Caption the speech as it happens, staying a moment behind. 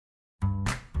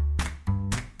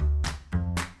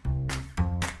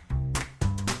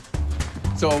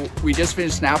So we just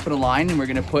finished snapping a line and we're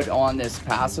gonna put on this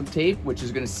passive tape, which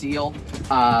is gonna seal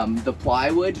the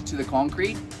plywood to the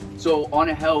concrete. So on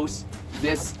a house,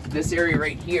 this area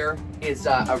right here is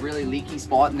a really leaky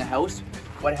spot in the house.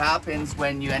 What happens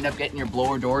when you end up getting your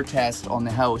blower door test on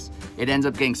the house, it ends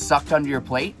up getting sucked under your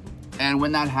plate. And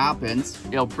when that happens,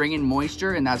 it'll bring in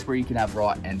moisture and that's where you can have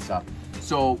rot and stuff.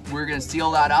 So we're gonna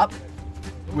seal that up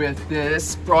with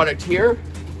this product here,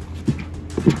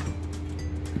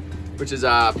 which is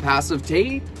a passive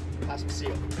tape.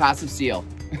 PassivSeal.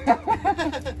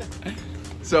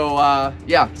 So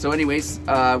yeah, so anyways,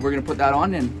 we're gonna put that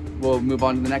on and we'll move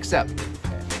on to the next step.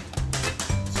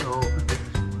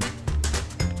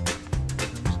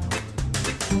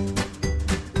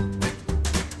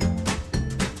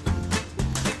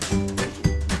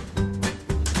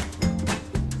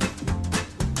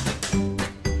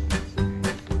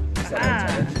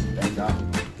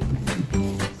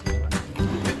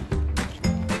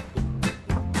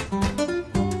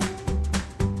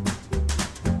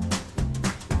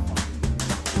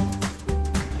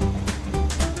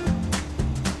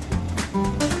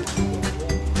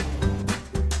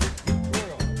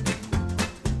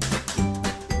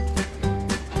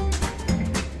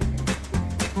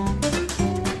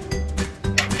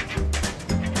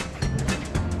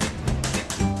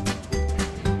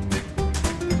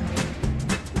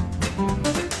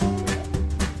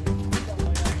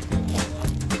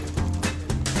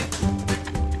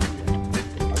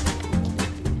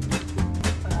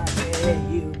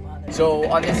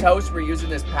 So on this house, we're using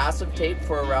this passive tape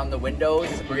for around the windows.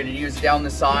 We're gonna use it down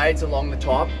the sides, along the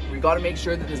top. We gotta make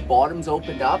sure that this bottom's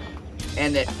opened up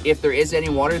and that if there is any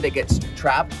water that gets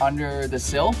trapped under the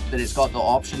sill, that it's got the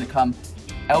option to come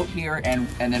out here and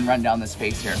then run down this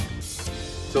face here.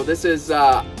 So this is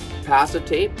passive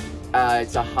tape.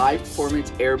 It's a high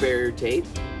performance air barrier tape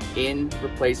in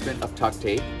replacement of tuck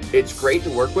tape. It's great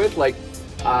to work with. Like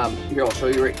here, I'll show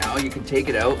you right now. You can take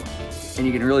it out and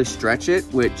you can really stretch it,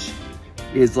 which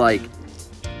is like,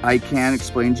 I can't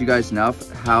explain to you guys enough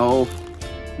how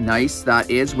nice that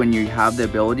is when you have the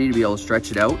ability to be able to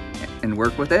stretch it out and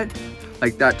work with it.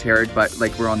 Like that teared, but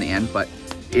like we're on the end, but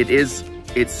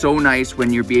it's so nice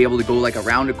when you be able to go like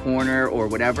around a corner or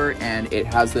whatever, and it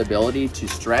has the ability to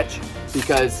stretch,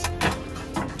 because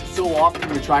so often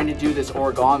we're trying to do this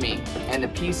origami and the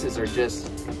pieces are just,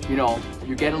 you know,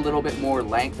 you get a little bit more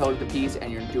length out of the piece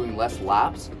and you're doing less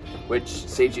laps, which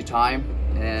saves you time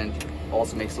and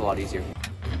also makes it a lot easier.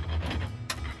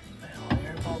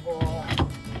 Air bubble.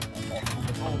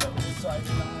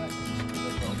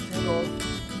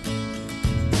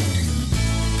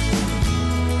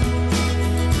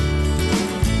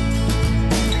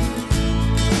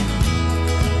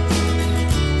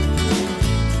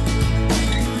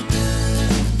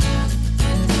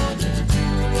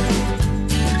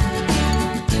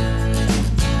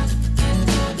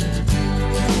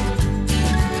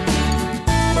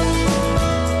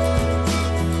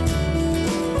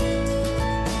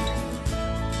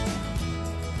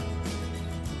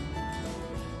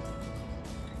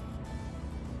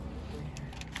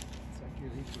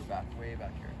 Way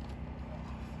back here.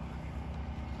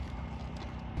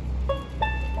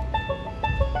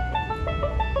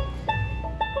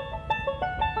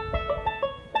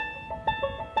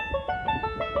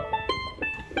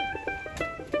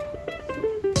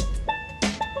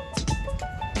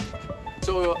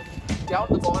 So down at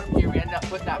the bottom here, we ended up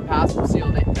putting that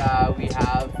PassivSeal that we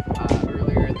have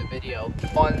earlier in the video.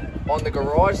 On the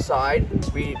garage side,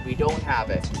 we don't have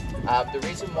it. The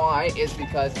reason why is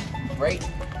because right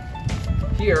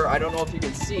here, I don't know if you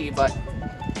can see, but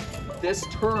this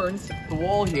turns the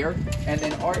wall here, and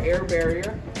then our air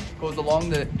barrier goes along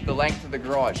the length of the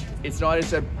garage. It's not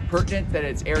as pertinent that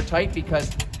it's airtight because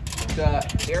the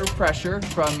air pressure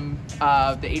from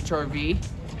the HRV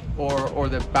or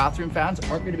the bathroom fans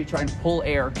aren't going to be trying to pull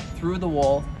air through the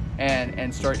wall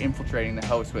and start infiltrating the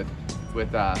house with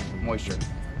moisture.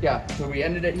 Yeah, so we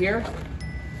ended it here.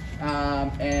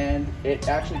 And it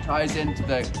actually ties into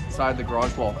the side of the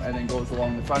garage wall and then goes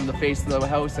along the front of the face of the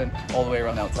house and all the way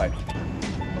around the outside.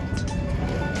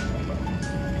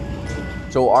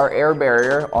 So our air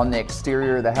barrier on the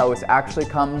exterior of the house actually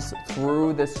comes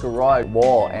through this garage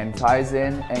wall and ties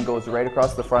in and goes right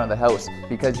across the front of the house,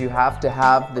 because you have to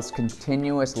have this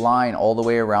continuous line all the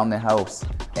way around the house.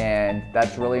 And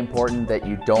that's really important that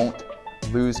you don't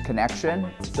lose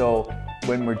connection. So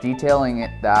when we're detailing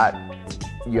that,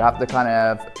 you have to kind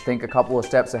of think a couple of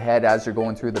steps ahead as you're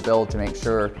going through the build to make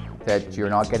sure that you're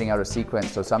not getting out of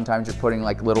sequence. So sometimes you're putting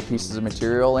like little pieces of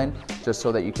material in just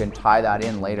so that you can tie that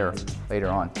in later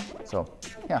on. So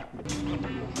yeah.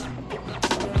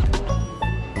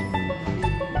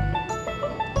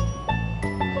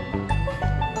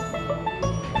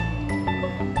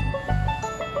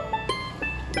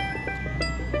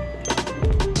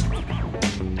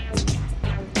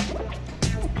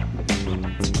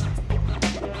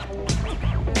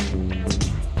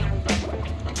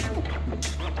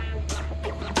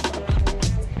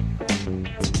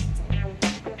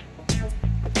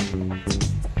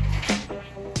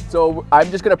 So I'm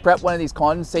just gonna prep one of these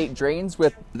condensate drains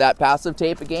with that passive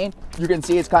tape again. You can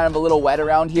see it's kind of a little wet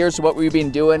around here. So what we've been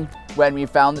doing when we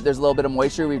found that there's a little bit of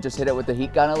moisture, we've just hit it with the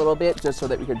heat gun a little bit just so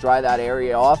that we could dry that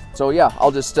area off. So yeah,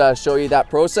 I'll just show you that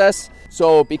process.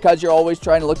 So because you're always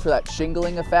trying to look for that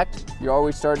shingling effect, you're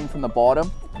always starting from the bottom.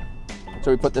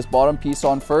 So we put this bottom piece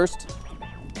on first.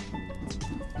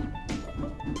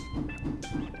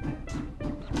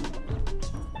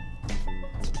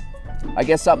 I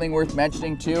guess something worth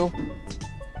mentioning too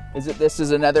is that this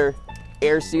is another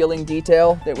air sealing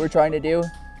detail that we're trying to do.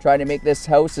 Trying to make this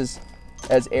house as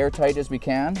airtight as we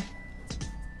can.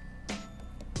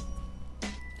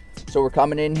 So we're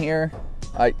coming in here.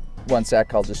 One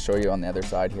sec, I'll just show you on the other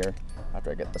side here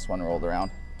after I get this one rolled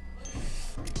around.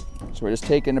 So we're just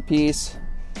taking a piece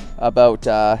about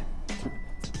 2-3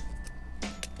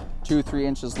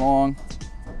 inches long.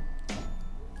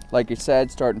 Like you said,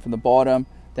 starting from the bottom,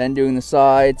 then doing the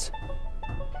sides.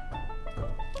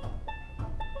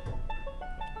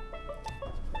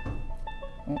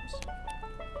 Oops.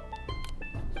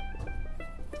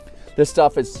 This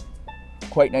stuff is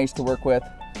quite nice to work with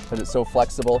because it's so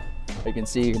flexible. You can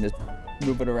see you can just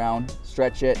move it around,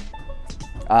 stretch it.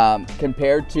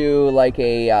 Compared to like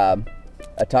a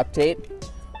tuck tape,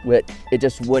 it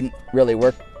just wouldn't really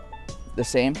work the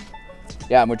same.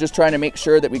 Yeah, and we're just trying to make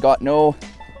sure that we got no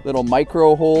little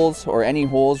micro holes or any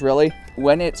holes really.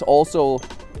 When it's also,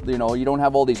 you know, you don't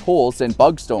have all these holes, then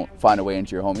bugs don't find a way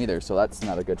into your home either. So that's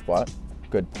not a good spot.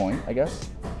 Good point, I guess.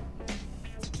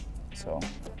 So.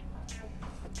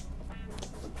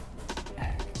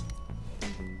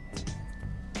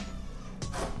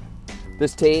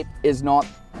 This tape is not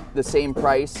the same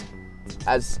price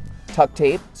as tuck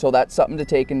tape, so that's something to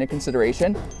take into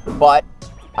consideration. But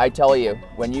I tell you,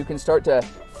 when you can start to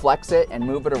flex it and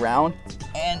move it around,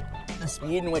 and the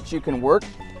speed in which you can work,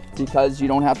 because you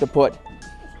don't have to put,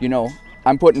 you know,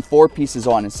 I'm putting 4 pieces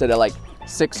on instead of like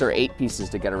 6 or 8 pieces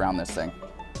to get around this thing.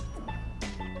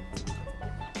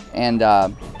 And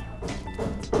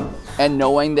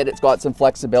knowing that it's got some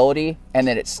flexibility and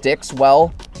that it sticks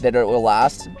well, that it will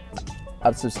last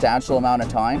a substantial amount of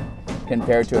time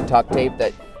compared to a tuck tape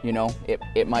that, you know,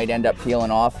 it might end up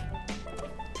peeling off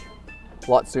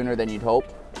a lot sooner than you'd hope.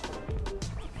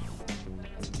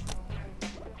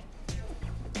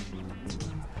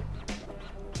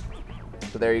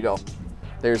 So there you go.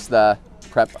 There's the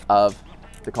prep of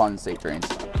the condensate drains.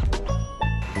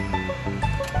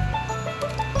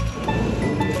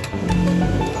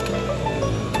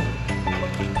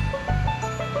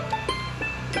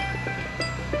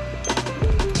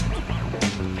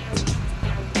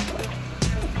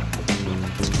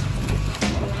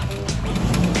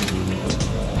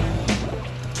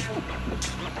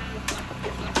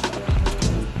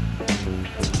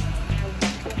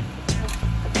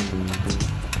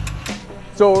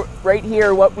 So right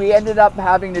here, what we ended up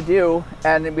having to do,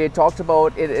 and we had talked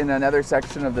about it in another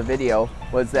section of the video,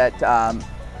 was that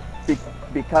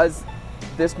because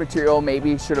this material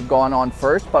maybe should have gone on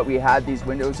first, but we had these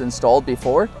windows installed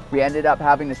before, we ended up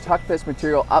having to tuck this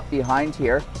material up behind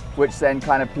here, which then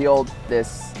kind of peeled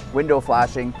this window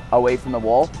flashing away from the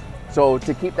wall. So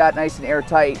to keep that nice and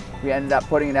airtight, we ended up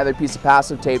putting another piece of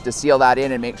passive tape to seal that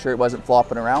in and make sure it wasn't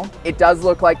flopping around. It does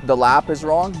look like the lap is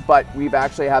wrong, but we've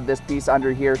actually have this piece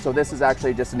under here, so this is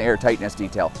actually just an air tightness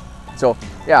detail. So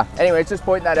yeah, anyways, just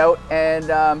pointing that out, and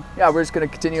yeah, we're just gonna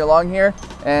continue along here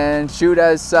and shoot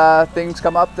as things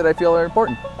come up that I feel are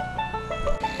important.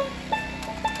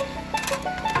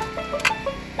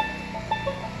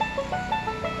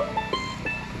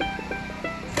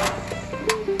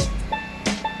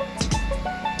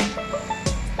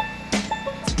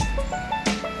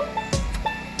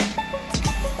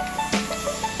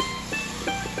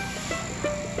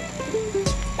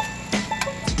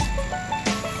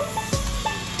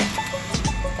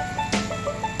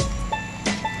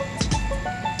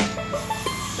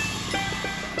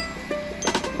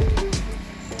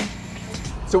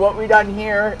 So what we've done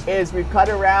here is we've cut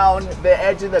around the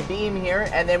edge of the beam here,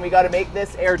 and then we got to make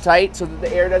this airtight so that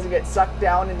the air doesn't get sucked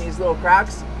down in these little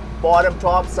cracks, bottom,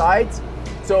 top, sides.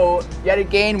 So yet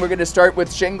again, we're going to start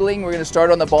with shingling. We're going to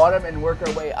start on the bottom and work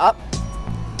our way up.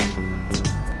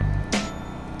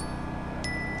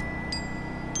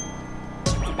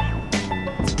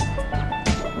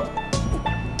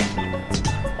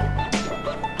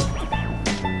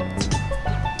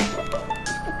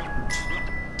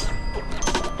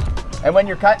 And when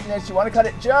you're cutting this, you want to cut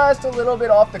it just a little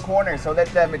bit off the corner so that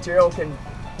the material can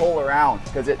pull around,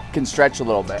 because it can stretch a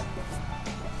little bit.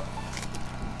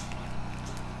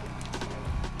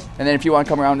 And then if you want to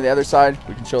come around to the other side,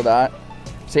 we can show that.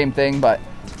 Same thing, but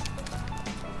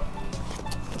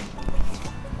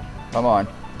Come on.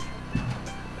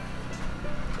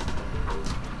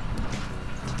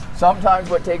 Sometimes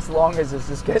what takes the longest is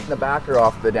just getting the backer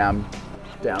off the damn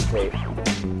tape.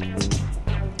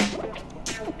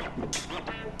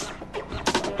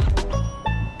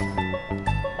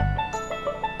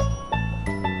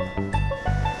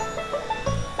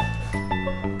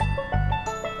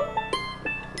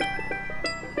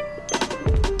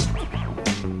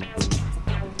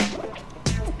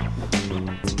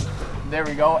 There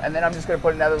we go, and then I'm just going to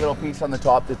put another little piece on the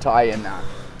top to tie in that.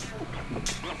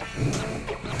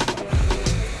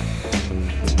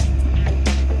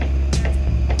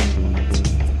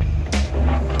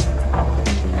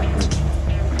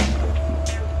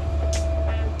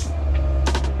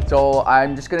 So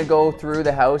I'm just going to go through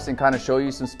the house and kind of show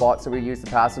you some spots that we use the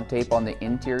passive tape on the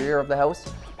interior of the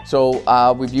house.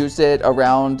 So we've used it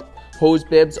around hose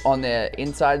bibs on the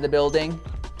inside of the building.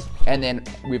 And then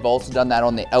we've also done that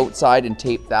on the outside and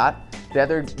taped that. The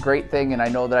other great thing, and I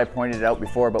know that I pointed it out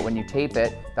before, but when you tape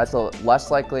it, that's a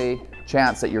less likely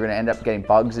chance that you're gonna end up getting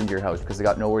bugs into your house because they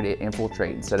got nowhere to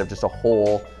infiltrate instead of just a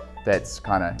hole that's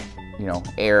kind of, you know,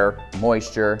 air,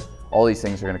 moisture, all these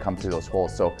things are gonna come through those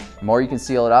holes. So the more you can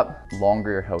seal it up, the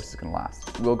longer your house is gonna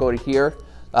last. We'll go to here,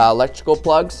 electrical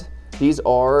plugs. These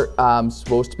are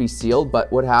supposed to be sealed,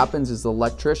 but what happens is the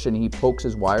electrician, he pokes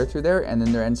his wire through there and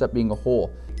then there ends up being a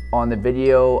hole. On the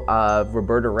video of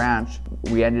Roberta Ranch,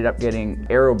 we ended up getting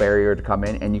aero barrier to come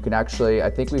in, and you can actually, I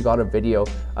think we got a video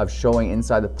of showing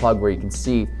inside the plug where you can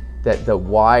see that the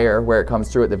wire, where it comes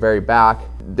through at the very back,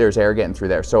 there's air getting through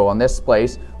there. So on this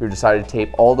place, we've decided to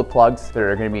tape all the plugs that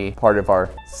are gonna be part of our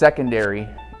secondary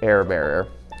air barrier,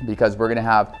 because we're gonna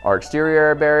have our exterior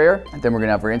air barrier, and then we're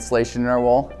gonna have our insulation in our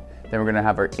wall, then we're gonna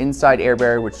have our inside air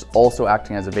barrier, which is also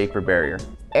acting as a vapor barrier.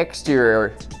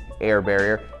 Exterior air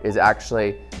barrier is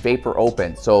actually vapor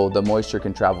open, so the moisture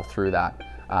can travel through that,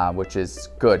 which is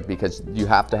good because you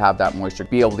have to have that moisture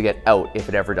be able to get out if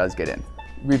it ever does get in.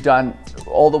 We've done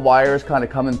all the wires kind of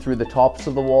coming through the tops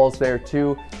of the walls there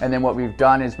too, and then what we've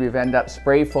done is we've ended up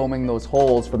spray foaming those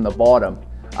holes from the bottom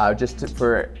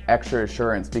for extra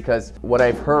assurance, because what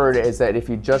I've heard is that if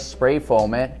you just spray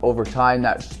foam it, over time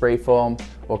that spray foam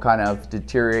will kind of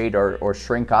deteriorate or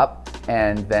shrink up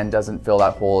and then doesn't fill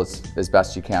that hole as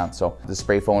best you can. So the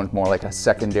spray foam is more like a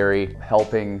secondary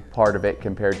helping part of it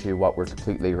compared to what we're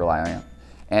completely relying on.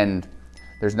 And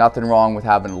there's nothing wrong with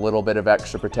having a little bit of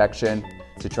extra protection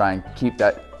to try and keep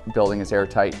that building as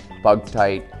airtight, bug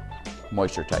tight,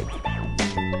 moisture tight.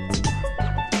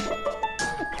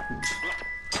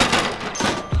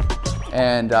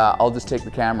 And I'll just take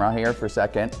the camera here for a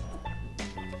second.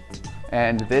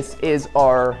 And this is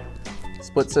our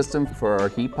split system for our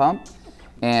heat pump.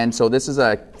 And so this is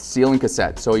a sealing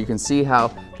cassette. So you can see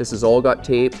how this has all got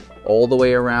taped all the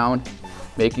way around,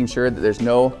 making sure that there's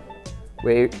no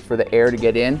way for the air to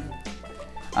get in.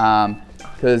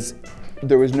 Because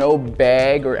there was no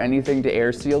bag or anything to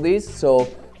air seal these. So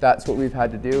that's what we've had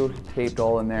to do, taped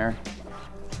all in there.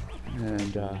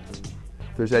 And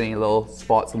if there's any little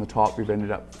spots on the top, we've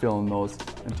ended up filling those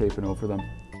and taping over them.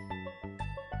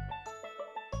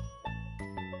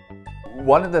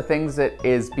 One of the things that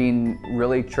is being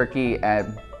really tricky,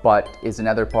 but is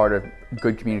another part of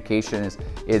good communication,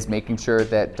 is making sure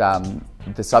that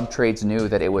the sub-trades knew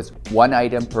that it was one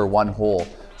item per one hole.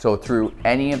 So through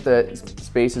any of the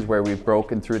spaces where we've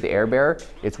broken through the air barrier,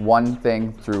 it's one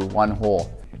thing through one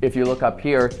hole. If you look up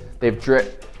here, they've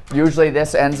dripped. Usually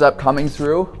this ends up coming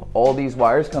through, all these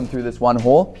wires come through this one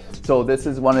hole. So this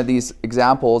is one of these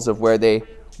examples of where they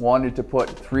wanted to put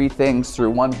 3 things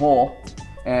through one hole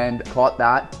and caught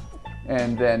that.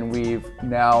 And then we've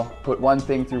now put one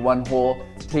thing through one hole,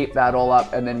 taped that all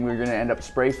up, and then we're gonna end up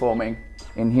spray foaming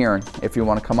in here. If you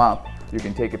wanna come up, you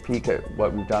can take a peek at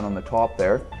what we've done on the top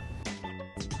there.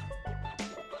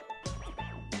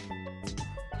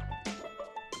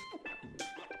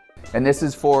 And this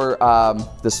is for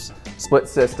this split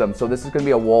system. So this is gonna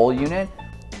be a wall unit.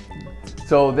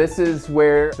 So this is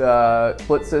where the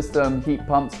split system heat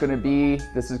pump's gonna be.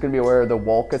 This is gonna be where the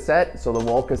wall cassette. So the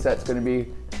wall cassette's gonna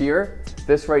be here.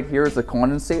 This right here is the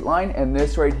condensate line, and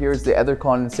this right here is the other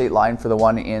condensate line for the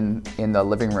one in the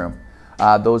living room.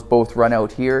 Those both run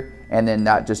out here, and then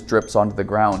that just drips onto the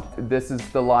ground. This is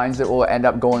the lines that will end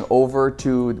up going over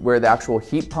to where the actual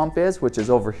heat pump is, which is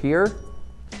over here.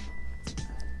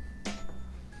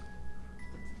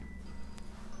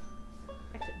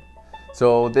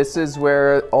 So this is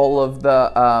where all of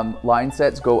the line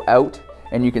sets go out,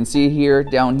 and you can see here,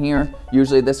 down here,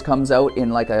 usually this comes out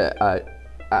in like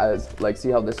like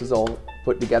see how this is all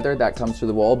put together? That comes through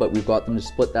the wall, but we've got them to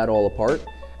split that all apart.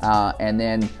 And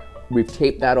then We've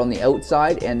taped that on the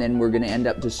outside, and then we're gonna end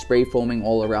up just spray foaming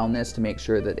all around this to make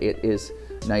sure that it is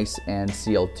nice and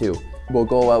sealed too. We'll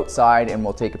go outside and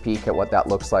we'll take a peek at what that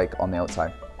looks like on the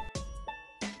outside.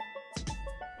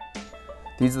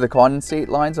 These are the condensate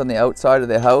lines on the outside of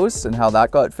the house and how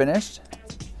that got finished.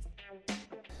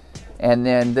 And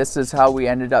then this is how we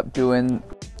ended up doing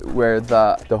where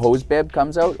the hose bib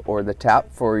comes out, or the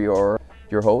tap for your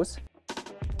hose.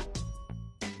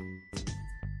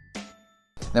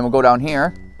 Then we'll go down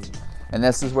here, and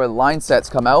this is where the line sets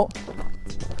come out.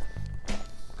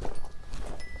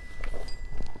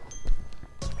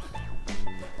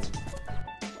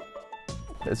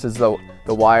 This is the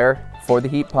wire for the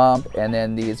heat pump, and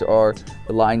then these are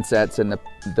the line sets and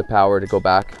the power to go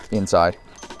back inside.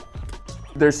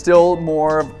 There's still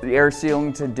more of the air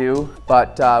sealing to do,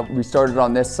 but we started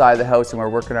on this side of the house and we're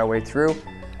working our way through.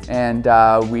 And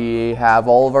we have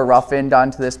all of our rough-in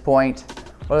done to this point.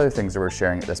 What other things that we're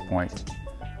sharing at this point?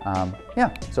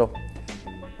 Yeah, so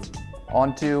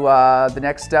on to the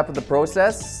next step of the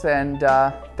process, and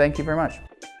thank you very much.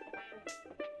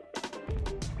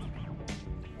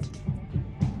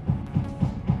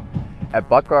 At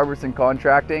Robertson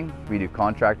Contracting, we do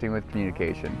contracting with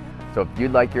communication. So if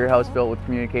you'd like your house built with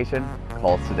communication,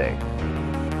 call us today.